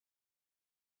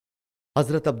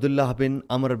Hazrat Abdullah bin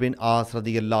Amr bin As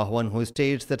radiyallahu anhu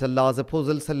states that Allah's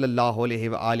Apostle sallallahu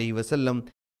alaihi wasallam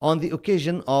on the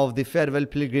occasion of the farewell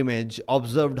pilgrimage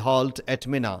observed halt at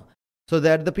Mina so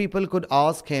that the people could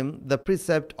ask him the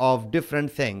precept of different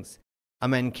things. A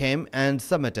man came and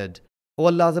submitted, O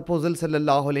Allah's Apostle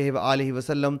sallallahu alaihi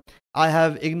wasallam, I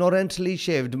have ignorantly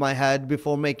shaved my head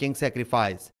before making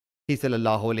sacrifice. He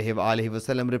sallallahu alaihi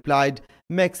wasallam replied,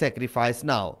 make sacrifice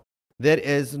now. There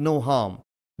is no harm.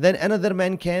 Then another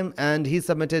man came and he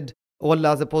submitted, O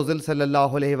Allah's Apostle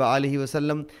sallallahu alaihi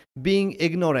wasallam, being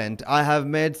ignorant, I have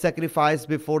made sacrifice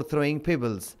before throwing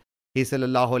pebbles. He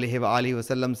sallallahu alaihi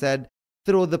wasallam said,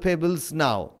 throw the pebbles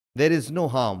now. There is no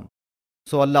harm.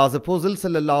 So Allah's Apostle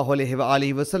sallallahu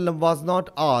alaihi wasallam was not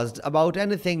asked about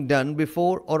anything done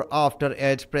before or after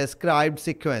its prescribed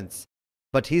sequence.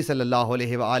 But he sallallahu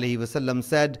alaihi wasallam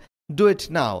said, do it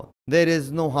now. There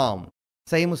is no harm.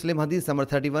 Sahih Muslim Hadees number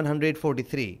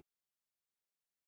 3143.